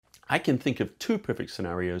I can think of two perfect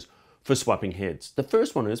scenarios for swapping heads. The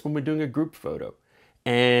first one is when we're doing a group photo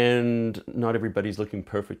and not everybody's looking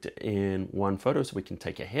perfect in one photo, so we can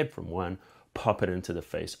take a head from one, pop it into the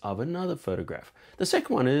face of another photograph. The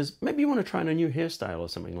second one is maybe you want to try on a new hairstyle or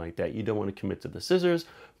something like that. You don't want to commit to the scissors,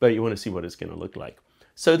 but you want to see what it's going to look like.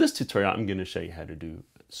 So this tutorial, I'm going to show you how to do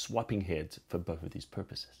swapping heads for both of these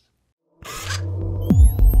purposes.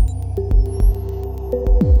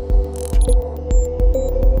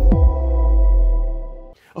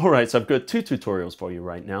 All right, so I've got two tutorials for you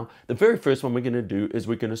right now. The very first one we're going to do is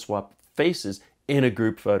we're going to swap faces in a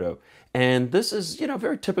group photo. And this is,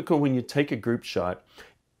 very typical when you take a group shot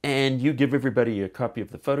and you give everybody a copy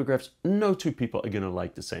of the photographs. No two people are going to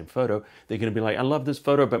like the same photo. They're going to be like, I love this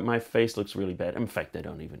photo, but my face looks really bad. In fact, they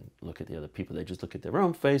don't even look at the other people. They just look at their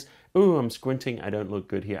own face. Ooh, I'm squinting. I don't look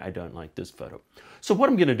good here. I don't like this photo. So what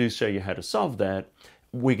I'm going to do is show you how to solve that.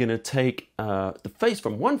 We're going to take the face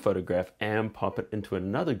from one photograph and pop it into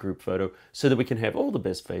another group photo so that we can have all the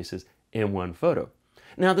best faces in one photo.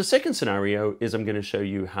 Now, the second scenario is I'm going to show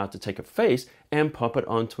you how to take a face and pop it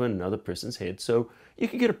onto another person's head so you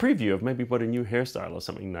can get a preview of maybe what a new hairstyle or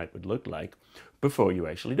something that would look like before you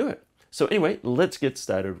actually do it. So anyway, let's get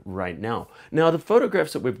started right now. Now, the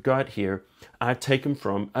photographs that we've got here are taken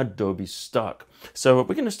from Adobe stock. So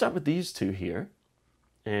we're going to start with these two here.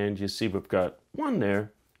 And you see we've got one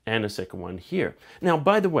there and a second one here. Now,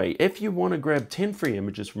 by the way, if you want to grab 10 free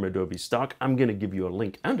images from Adobe stock, I'm going to give you a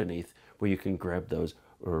link underneath where you can grab those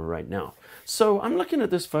right now. So I'm looking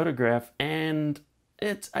at this photograph and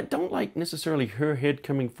I don't like necessarily her head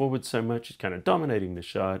coming forward so much. It's kind of dominating the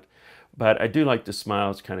shot, but I do like the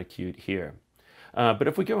smile. It's kind of cute here. But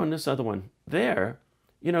if we go on this other one there,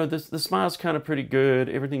 the smile's kind of pretty good.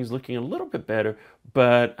 Everything's looking a little bit better,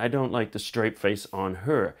 but I don't like the straight face on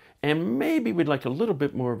her. And maybe we'd like a little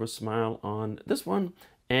bit more of a smile on this one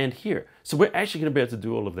and here. So we're actually going to be able to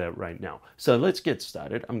do all of that right now. So let's get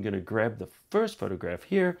started. I'm going to grab the first photograph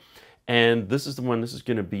here, and this is the one. This is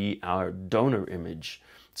going to be our donor image.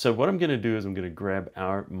 So what I'm going to do is I'm going to grab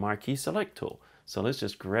our marquee select tool. So let's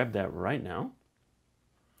just grab that right now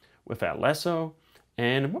with our lasso.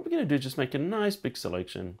 And what we're going to do is just make a nice big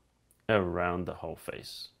selection around the whole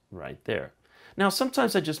face right there. Now,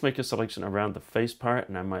 sometimes I just make a selection around the face part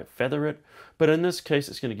and I might feather it, but in this case,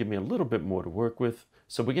 it's going to give me a little bit more to work with.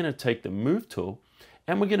 So we're going to take the move tool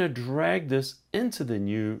and we're going to drag this into the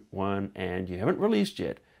new one, and you haven't released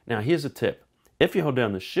yet. Now, here's a tip. If you hold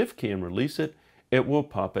down the shift key and release it, it will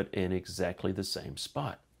pop it in exactly the same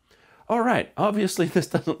spot. All right, obviously this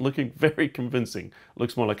doesn't look very convincing.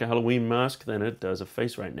 Looks more like a Halloween mask than it does a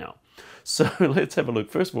face right now. So let's have a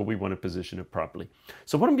look. First of all, we want to position it properly.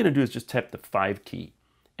 So what I'm going to do is just tap the 5 key.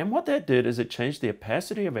 And what that did is it changed the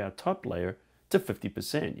opacity of our top layer to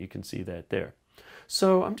 50%. You can see that there.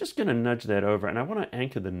 So I'm just going to nudge that over, and I want to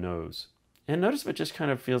anchor the nose. And notice if it just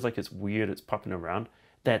kind of feels like it's weird, it's popping around,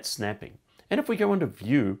 that's snapping. And if we go into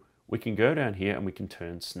view, we can go down here and we can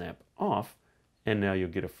turn snap off. And now you'll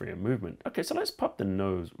get a freer movement. Okay, so let's pop the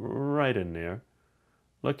nose right in there.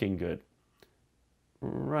 Looking good.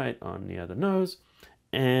 Right on the other nose.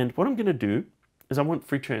 And what I'm going to do is I want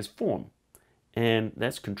free transform. And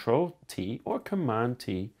that's Control T or Command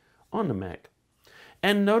T on the Mac.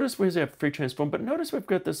 And notice where's our free transform, but notice we've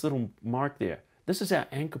got this little mark there. This is our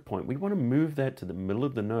anchor point. We want to move that to the middle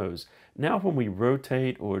of the nose. Now when we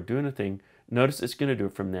rotate or do anything, notice it's going to do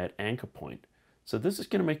it from that anchor point. So this is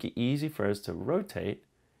going to make it easy for us to rotate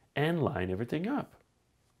and line everything up.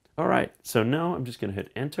 All right, so now I'm just going to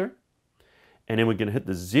hit enter, and then we're going to hit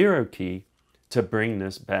the 0 key to bring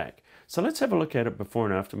this back. So let's have a look at it before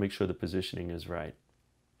and after, make sure the positioning is right.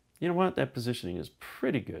 You know what? That positioning is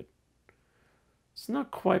pretty good. It's not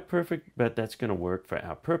quite perfect, but that's going to work for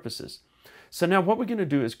our purposes. So now what we're going to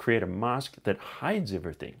do is create a mask that hides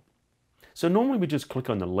everything. So normally we just click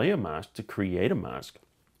on the layer mask to create a mask.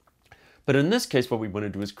 But in this case, what we want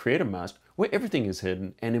to do is create a mask where everything is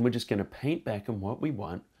hidden, and then we're just going to paint back in what we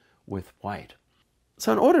want with white.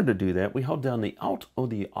 So in order to do that, we hold down the Alt or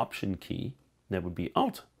the Option key. That would be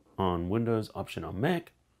Alt on Windows, Option on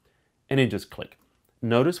Mac, and then just click.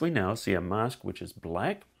 Notice we now see a mask which is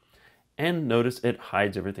black, and notice it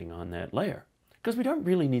hides everything on that layer. Because we don't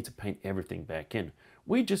really need to paint everything back in.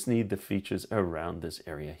 We just need the features around this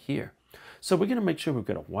area here. So we're going to make sure we've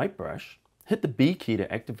got a white brush. Hit the B key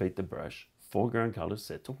to activate the brush, foreground color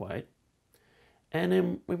set to white. And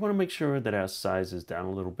then we want to make sure that our size is down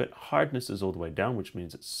a little bit. Hardness is all the way down, which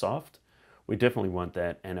means it's soft. We definitely want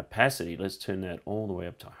that. And opacity, let's turn that all the way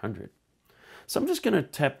up to 100. So I'm just going to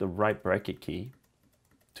tap the right bracket key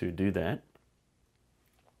to do that.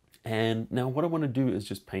 And now what I want to do is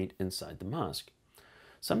just paint inside the mask.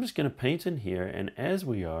 So I'm just going to paint in here, and as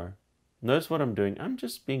we are, notice what I'm doing. I'm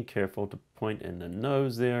just being careful to point in the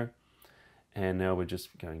nose there. And now we're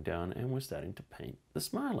just going down and we're starting to paint the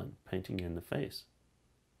smile in, painting in the face.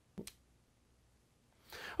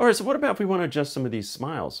 All right, so what about if we want to adjust some of these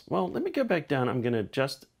smiles? Well, let me go back down. I'm going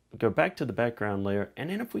to go back to the background layer. And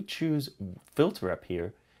then if we choose filter up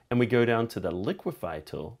here and we go down to the liquify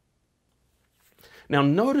tool. Now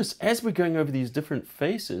notice as we're going over these different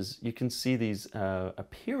faces, you can see these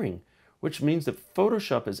appearing, which means that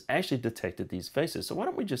Photoshop has actually detected these faces. So why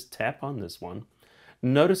don't we just tap on this one?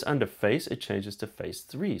 Notice under face, it changes to face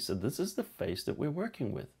 3. So this is the face that we're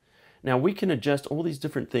working with. Now we can adjust all these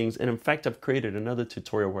different things. And in fact, I've created another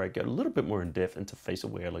tutorial where I go a little bit more in depth into face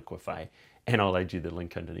aware liquify. And I'll add you the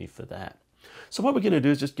link underneath for that. So what we're going to do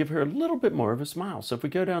is just give her a little bit more of a smile. So if we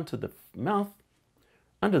go down to the mouth,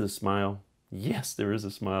 under the smile, yes, there is a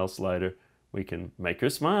smile slider. We can make her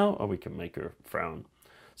smile or we can make her frown.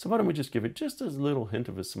 So why don't we just give it just a little hint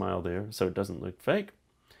of a smile there so it doesn't look fake.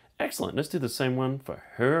 Excellent. Let's do the same one for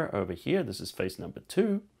her over here. This is face number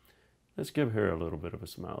 2. Let's give her a little bit of a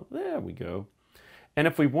smile. There we go. And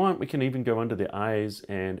if we want, we can even go under the eyes.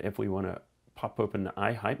 And if we want to pop open the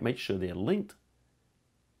eye height, make sure they're linked.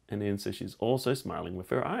 And then so she's also smiling with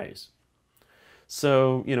her eyes.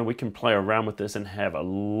 So, you know, we can play around with this and have a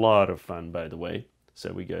lot of fun, by the way.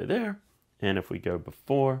 So we go there. And if we go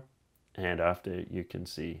before and after, you can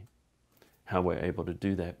see how we're able to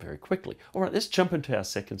do that very quickly. All right, let's jump into our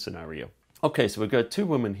second scenario. Okay, so we've got 2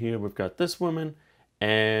 women here. We've got this woman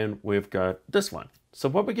and we've got this one. So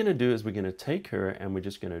what we're going to do is we're going to take her and we're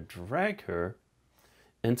just going to drag her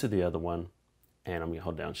into the other one. And I'm going to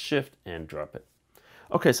hold down Shift and drop it.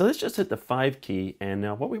 Okay, so let's just hit the 5 key. And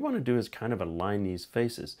now what we want to do is kind of align these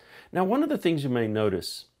faces. Now, one of the things you may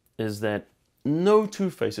notice is that no 2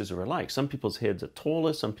 faces are alike. Some people's heads are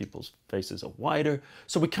taller, some people's faces are wider.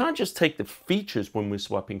 So we can't just take the features when we're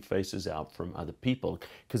swapping faces out from other people.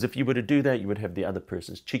 Because if you were to do that, you would have the other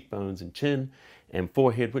person's cheekbones and chin and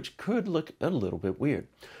forehead, which could look a little bit weird.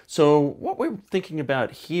 So what we're thinking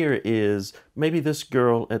about here is maybe this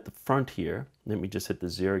girl at the front here. Let me just hit the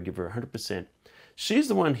 0, give her 100%. She's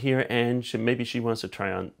the one here, and maybe she wants to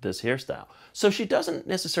try on this hairstyle. So she doesn't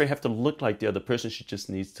necessarily have to look like the other person. She just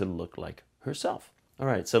needs to look like herself. All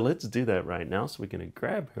right, so let's do that right now. So we're going to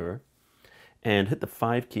grab her and hit the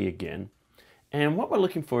 5 key again. And what we're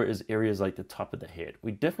looking for is areas like the top of the head.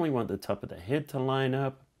 We definitely want the top of the head to line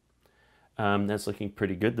up. That's looking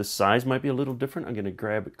pretty good. The size might be a little different. I'm going to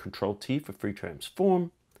grab Control T for free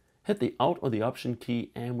transform, hit the Alt or the Option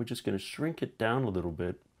key, and we're just going to shrink it down a little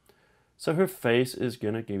bit. So her face is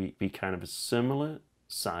going to be kind of a similar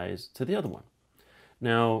size to the other one.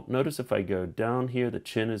 Now, notice if I go down here, the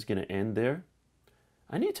chin is going to end there.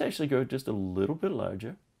 I need to actually go just a little bit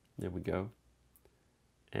larger. There we go.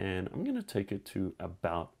 And I'm going to take it to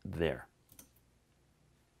about there.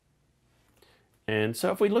 And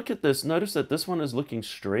so if we look at this, notice that this one is looking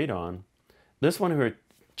straight on. This one, her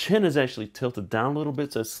chin is actually tilted down a little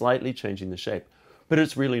bit, so slightly changing the shape. But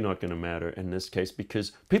it's really not going to matter in this case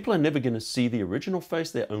because people are never going to see the original face.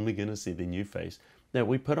 They're only going to see the new face that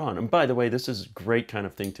we put on. And by the way, this is a great kind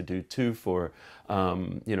of thing to do too for,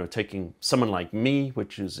 you know, taking someone like me,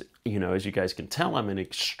 which is, you know, as you guys can tell, I'm in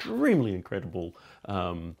extremely incredible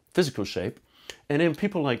physical shape. And then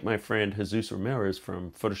people like my friend Jesus Ramirez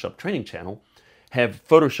from Photoshop Training Channel have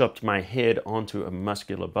photoshopped my head onto a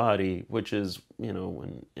muscular body, which is, you know,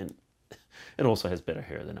 and it also has better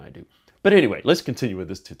hair than I do. But anyway, let's continue with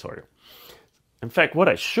this tutorial. In fact, what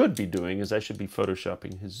I should be doing is I should be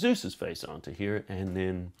photoshopping Jesus's face onto here, and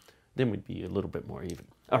then we'd be a little bit more even.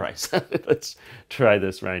 All right, so let's try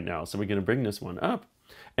this right now. So we're going to bring this one up,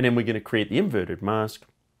 and then we're going to create the inverted mask.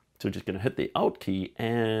 So we're just going to hit the Alt key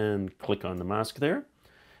and click on the mask there.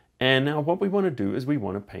 And now what we want to do is we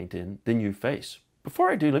want to paint in the new face.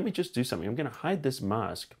 Before I do, let me just do something. I'm going to hide this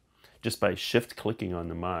mask just by shift clicking on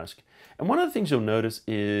the mask. And one of the things you'll notice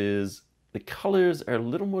is the colors are a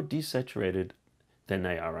little more desaturated than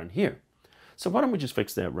they are on here. So why don't we just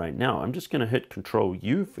fix that right now? I'm just going to hit Control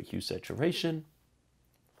U for hue saturation.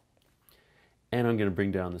 And I'm going to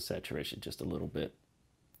bring down the saturation just a little bit.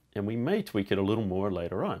 And we may tweak it a little more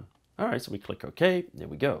later on. All right, so we click OK. There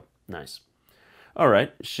we go. Nice. All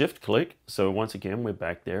right, shift click. So once again, we're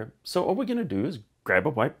back there. So all we're going to do is grab a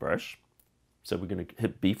white brush. So we're going to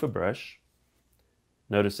hit B for brush.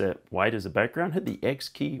 Notice that white is the background. Hit the X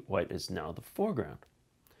key. White is now the foreground.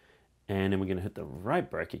 And then we're going to hit the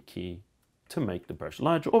right bracket key to make the brush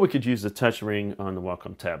larger. Or we could use the touch ring on the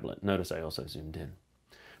Wacom tablet. Notice I also zoomed in.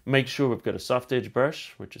 Make sure we've got a soft edge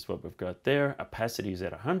brush, which is what we've got there. Opacity is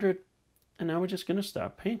at 100. And now we're just going to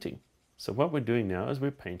start painting. So what we're doing now is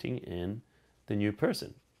we're painting in the new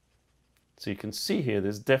person. So you can see here,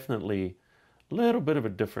 there's definitely a little bit of a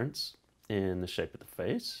difference in the shape of the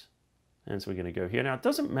face. And so we're going to go here. Now, it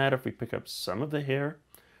doesn't matter if we pick up some of the hair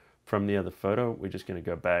from the other photo. We're just going to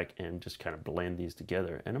go back and just kind of blend these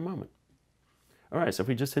together in a moment. All right, so if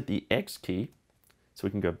we just hit the X key, so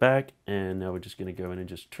we can go back, and now we're just going to go in and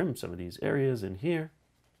just trim some of these areas in here.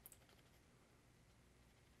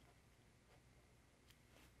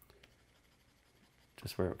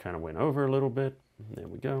 Just where it kind of went over a little bit. There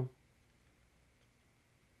we go.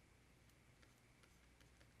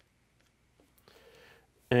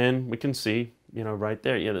 And we can see, you know, right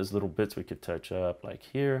there, yeah, there's little bits we could touch up like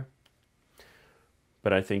here.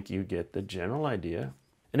 But I think you get the general idea.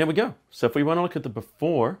 And there we go. So if we want to look at the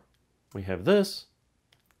before, we have this.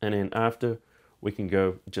 And then after, we can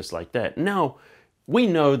go just like that. Now, we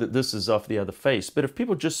know that this is off the other face. But if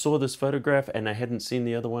people just saw this photograph and they hadn't seen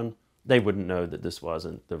the other one, they wouldn't know that this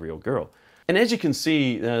wasn't the real girl. And as you can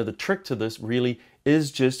see, the trick to this really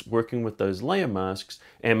is just working with those layer masks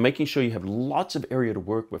and making sure you have lots of area to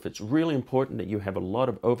work with. It's really important that you have a lot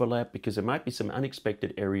of overlap because there might be some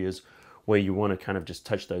unexpected areas where you want to kind of just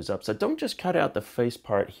touch those up. So don't just cut out the face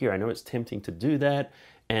part here. I know it's tempting to do that,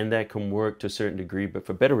 and that can work to a certain degree, but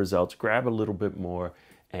for better results, grab a little bit more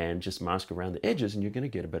and just mask around the edges and you're going to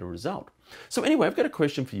get a better result. So anyway, I've got a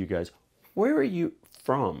question for you guys. Where are you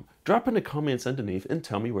from? Drop in the comments underneath and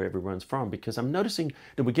tell me where everyone's from, because I'm noticing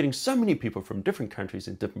that we're getting so many people from different countries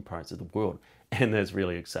in different parts of the world, and that's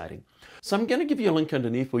really exciting. So I'm going to give you a link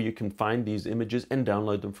underneath where you can find these images and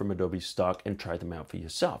download them from Adobe Stock and try them out for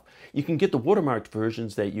yourself. You can get the watermarked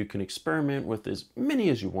versions that you can experiment with as many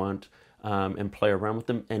as you want and play around with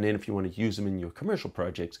them, and then if you want to use them in your commercial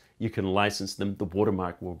projects, you can license them. The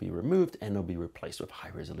watermark will be removed and they'll be replaced with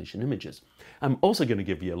high-resolution images. I'm also going to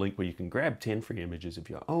give you a link where you can grab 10 free images of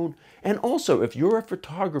your own, and also if you're a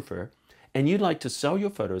photographer and you'd like to sell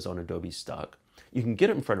your photos on Adobe Stock, you can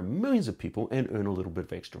get it in front of millions of people and earn a little bit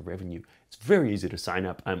of extra revenue. It's very easy to sign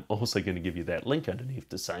up. I'm also going to give you that link underneath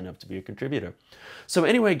to sign up to be a contributor. So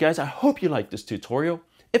anyway, guys, I hope you liked this tutorial.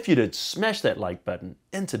 If you did, smash that like button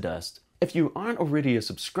into dust. If you aren't already a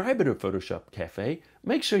subscriber to Photoshop Cafe,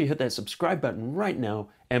 make sure you hit that subscribe button right now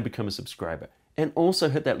and become a subscriber. And also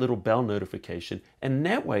hit that little bell notification, and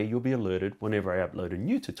that way you'll be alerted whenever I upload a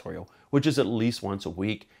new tutorial, which is at least once a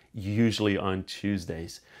week, usually on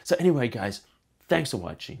Tuesdays. So anyway, guys, thanks for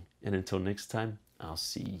watching, and until next time, I'll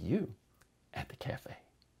see you at the cafe.